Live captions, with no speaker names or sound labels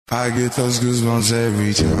I get those goosebumps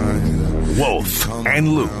every time. Wolf and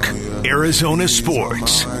Luke, Arizona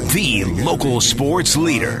Sports, the local sports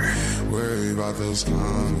leader. Worry about those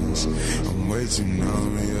comments. I'm way too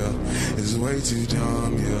numb, yeah. It's way too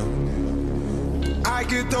dumb, yeah. I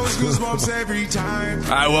get those goosebumps every time. All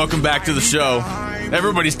right, welcome back to the show.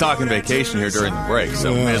 Everybody's talking vacation here during the break,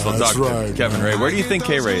 so we may as well talk to Kevin Ray. Where do you think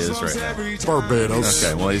K-Ray is right now? Barbados.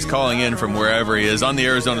 Okay, well, he's calling in from wherever he is on the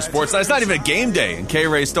Arizona Sports. It's not even a game day, and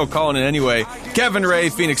K-Ray's still calling in anyway. Kevin Ray,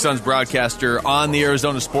 Phoenix Suns broadcaster on the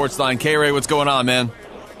Arizona Sports Line. K-Ray, what's going on, man?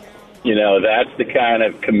 You know, that's the kind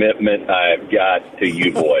of commitment I've got to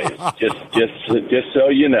you boys. just so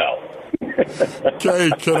you know. Okay,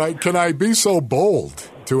 can I be so bold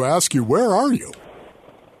to ask you, where are you?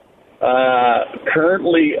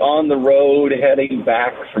 Currently on the road heading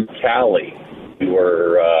back from Cali. We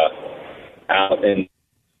were out in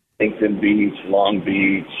Huntington Beach, Long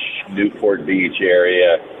Beach, Newport Beach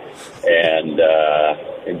area, and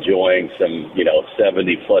enjoying some,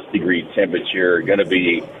 70-plus degree temperature. Going to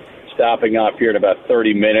be stopping off here in about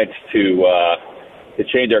 30 minutes to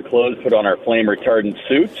change our clothes, put on our flame retardant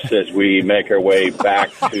suits as we make our way back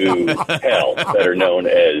to hell, better known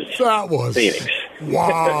as Phoenix.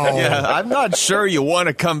 Wow. Yeah, I'm not sure you want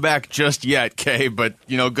to come back just yet, Kay, but,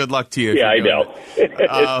 good luck to you. Yeah, I know.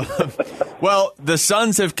 Well, the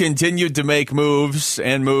Suns have continued to make moves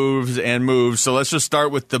and moves and moves, so let's just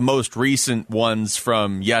start with the most recent ones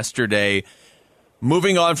from yesterday.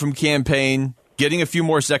 Moving on from campaign, getting a few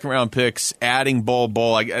more second-round picks, adding Bol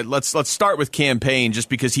Bol. Let's start with campaign, just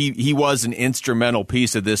because he was an instrumental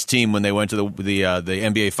piece of this team when they went to the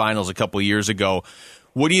NBA Finals a couple of years ago.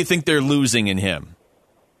 What do you think they're losing in him?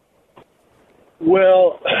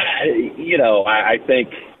 Well, I think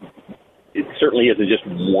it certainly isn't just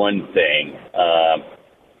one thing.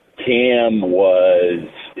 Cam was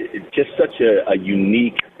just such a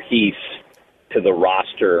unique piece to the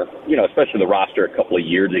roster, especially the roster a couple of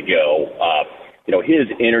years ago. His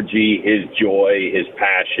energy, his joy, his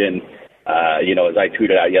passion, as I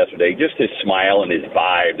tweeted out yesterday, just his smile and his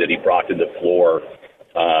vibe that he brought to the floor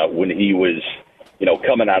when he was,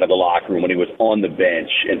 coming out of the locker room, when he was on the bench,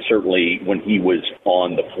 and certainly when he was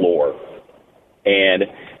on the floor. And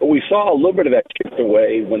we saw a little bit of that shift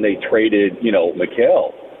away when they traded,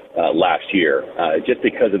 Mikal last year, just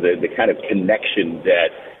because of the kind of connection that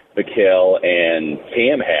Mikal and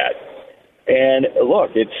Cam had. And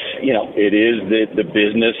look, it is the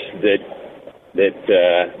business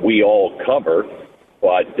that we all cover,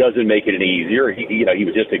 but doesn't make it any easier. He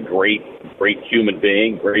was just a great human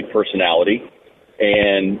being, great personality.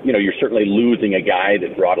 And, you're certainly losing a guy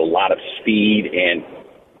that brought a lot of speed and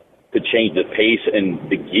could change the pace and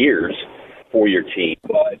the gears for your team.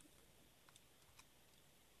 But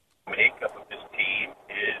the makeup of this team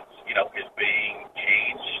is being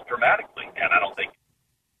changed dramatically. And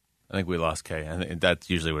I think we lost Kay. I think that's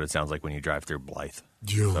usually what it sounds like when you drive through Blythe.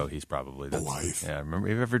 Yeah. So he's probably Blythe. Yeah, remember,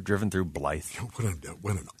 have you ever driven through Blythe?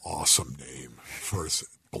 What an awesome name for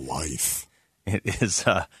Blythe. It is.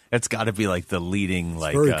 It's got to be like the leading,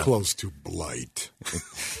 very close to Blight.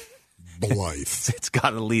 Blythe. It's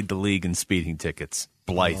got to lead the league in speeding tickets.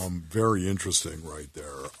 Blythe. Very interesting, right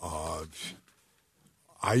there.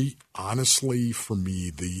 I honestly, for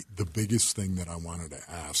me, the biggest thing that I wanted to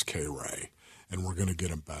ask K-Ray, and we're going to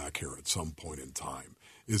get him back here at some point in time,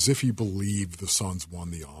 is if he believed the Suns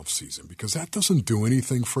won the offseason. Because that doesn't do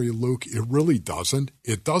anything for you, Luke. It really doesn't.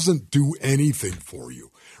 It doesn't do anything for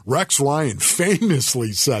you. Rex Ryan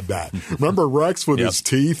famously said that. Remember Rex with his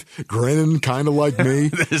teeth, grinning kind of like me?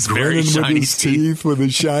 Grinning with his teeth, with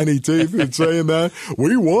his shiny teeth, and saying that.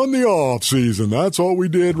 We won the offseason. That's what we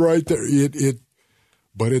did right there.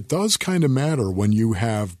 But it does kind of matter when you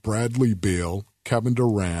have Bradley Beal, Kevin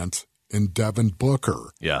Durant, and Devin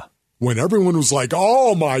Booker. Yeah. When everyone was like,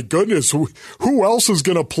 oh, my goodness, who else is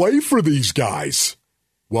going to play for these guys?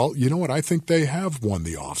 Well, you know what? I think they have won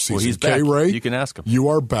the offseason. Well, he's back. K-Ray, you can ask him. You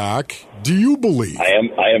are back. Do you believe?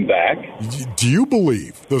 I am back. Do you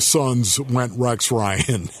believe the Suns went Rex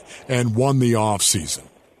Ryan and won the offseason?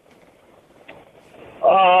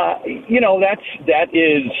 That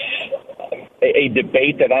is a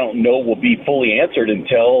debate that I don't know will be fully answered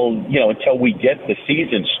until we get the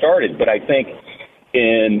season started. But I think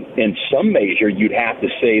in some measure you'd have to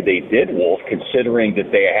say they did, Wolf, considering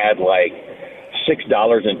that they had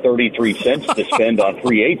 $6.33 to spend on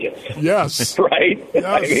free agents. Yes. Right? Yes.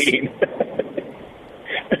 I mean,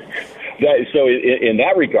 so in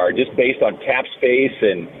that regard, just based on cap space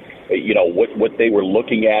and, what they were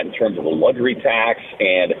looking at in terms of the luxury tax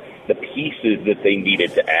and the pieces that they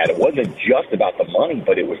needed to add, it wasn't just about the money,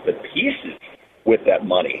 but it was the pieces with that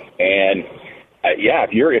money. And, yeah,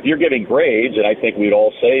 if you're giving grades, and I think we'd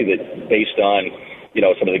all say that based on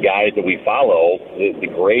some of the guys that we follow, the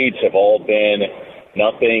grades have all been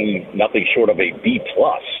nothing short of a B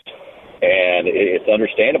plus, and it's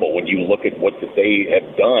understandable when you look at what they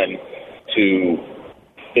have done to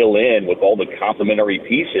fill in with all the complementary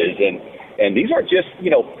pieces, and these aren't just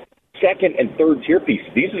second and third tier pieces.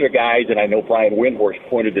 These are the guys, and I know Brian Windhorst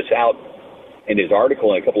pointed this out in his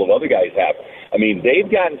article, and a couple of other guys have. I mean, they've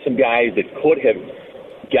gotten some guys that could have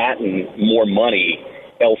gotten more money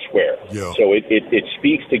elsewhere. Yeah. So it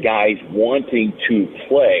speaks to guys wanting to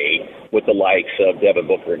play with the likes of Devin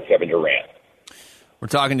Booker and Kevin Durant. We're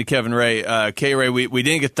talking to Kevin Ray. K-Ray, we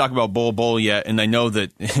didn't get to talk about Bol Bol yet, and I know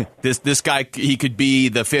that this guy, he could be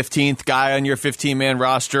the 15th guy on your 15-man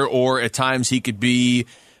roster, or at times he could be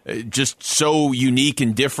just so unique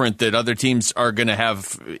and different that other teams are going to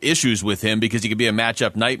have issues with him because he could be a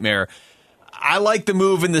matchup nightmare. I like the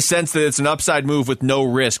move in the sense that it's an upside move with no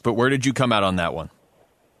risk, but where did you come out on that one?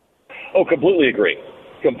 Oh, completely agree.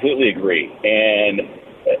 And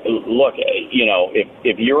look,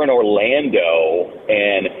 if you're in Orlando,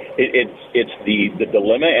 and it's the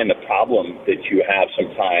dilemma and the problem that you have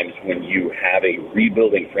sometimes when you have a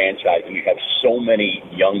rebuilding franchise and you have so many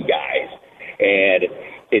young guys, and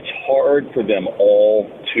it's hard for them all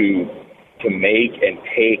to make and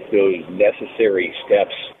take those necessary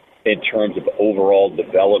steps in terms of overall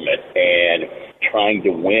development and trying to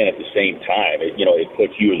win at the same time. It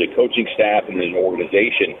puts you as a coaching staff and an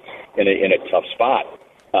organization in a tough spot.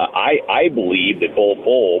 I believe that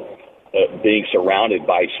Bol being surrounded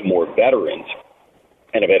by some more veterans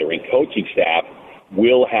and a veteran coaching staff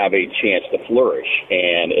will have a chance to flourish.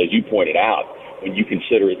 And as you pointed out, when you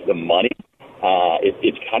consider the money,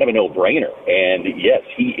 it's kind of a no-brainer. And yes,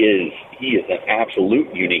 he is an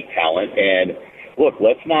absolute unique talent. And look,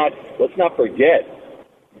 let's not forget,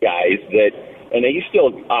 guys, that, and he's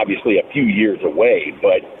still obviously a few years away,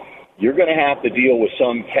 but you're going to have to deal with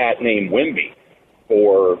some cat named Wemby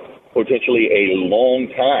for potentially a long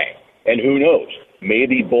time. And who knows,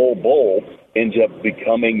 maybe Bol ends up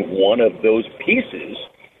becoming one of those pieces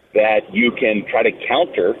that you can try to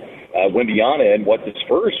counter Wembanyama and what the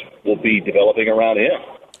Spurs will be developing around him.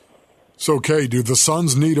 So, Kay, do the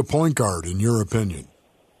Suns need a point guard, in your opinion?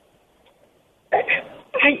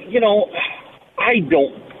 I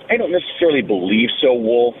don't necessarily believe so,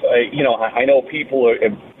 Wolf. I know people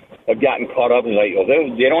have gotten caught up in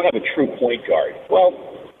they don't have a true point guard. Well,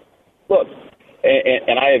 look,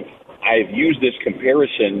 and I've used this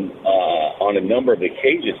comparison on a number of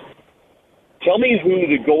occasions. Tell me who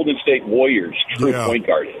the Golden State Warriors' true point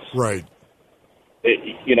guard is. Right.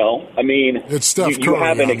 It's Steph Curry. You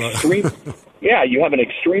have an extreme. Yeah, you have an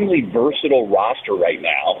extremely versatile roster right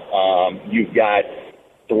now. You've got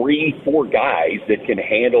 3-4 guys that can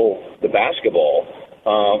handle the basketball.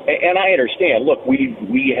 And I understand. Look,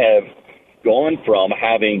 we have gone from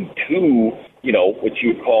having two, what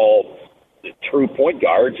you would call true point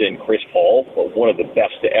guards in Chris Paul, one of the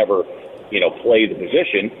best to ever, play the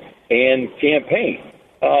position, and Cam Payne.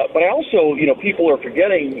 But I also, people are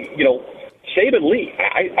forgetting, Saben Lee.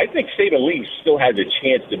 I think Saben Lee still has a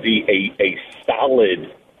chance to be a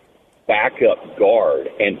solid backup guard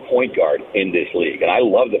and point guard in this league. And I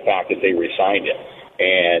love the fact that they re-signed him.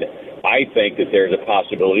 And I think that there's a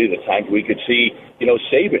possibility that times we could see,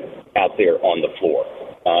 Saben out there on the floor.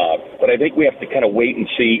 But I think we have to kind of wait and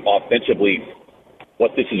see offensively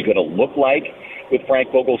what this is going to look like with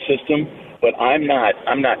Frank Vogel's system. But I'm not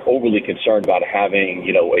overly concerned about having,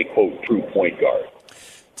 a quote true point guard.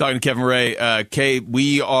 Talking to Kevin Ray. Kay,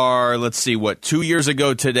 we are, 2 years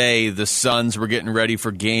ago today, the Suns were getting ready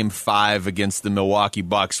for Game 5 against the Milwaukee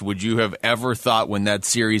Bucks. Would you have ever thought when that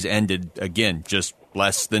series ended, again, just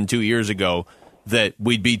less than 2 years ago, that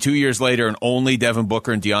we'd be 2 years later and only Devin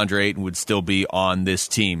Booker and DeAndre Ayton would still be on this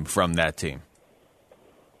team from that team?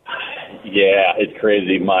 Yeah, it's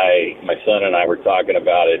crazy. My son and I were talking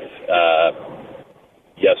about it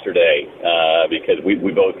yesterday because we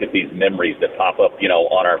both get these memories that pop up,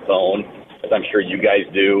 on our phone, as I'm sure you guys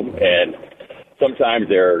do. And sometimes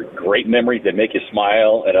they're great memories that make you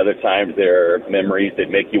smile, and other times they're memories that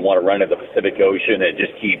make you want to run to the Pacific Ocean and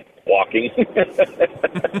just keep walking.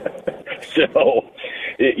 So,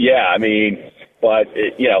 yeah, but,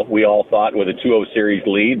 we all thought with a 2-0 series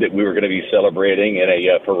lead that we were going to be celebrating in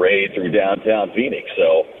a parade through downtown Phoenix.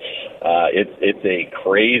 So it's a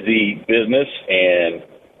crazy business, and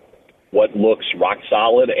what looks rock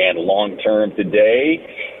solid and long-term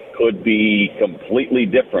today could be completely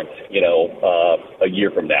different, a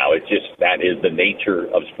year from now. It's just that is the nature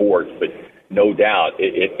of sports. But no doubt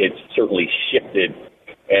it's certainly shifted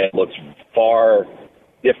and looks far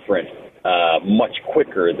different much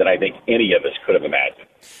quicker than I think any of us could have imagined.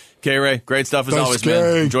 K-Ray, great stuff as Thanks, always, Kay.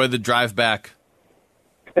 man. Enjoy the drive back.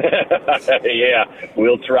 Yeah,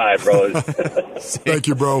 we'll try, bros. Thank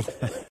you, bro.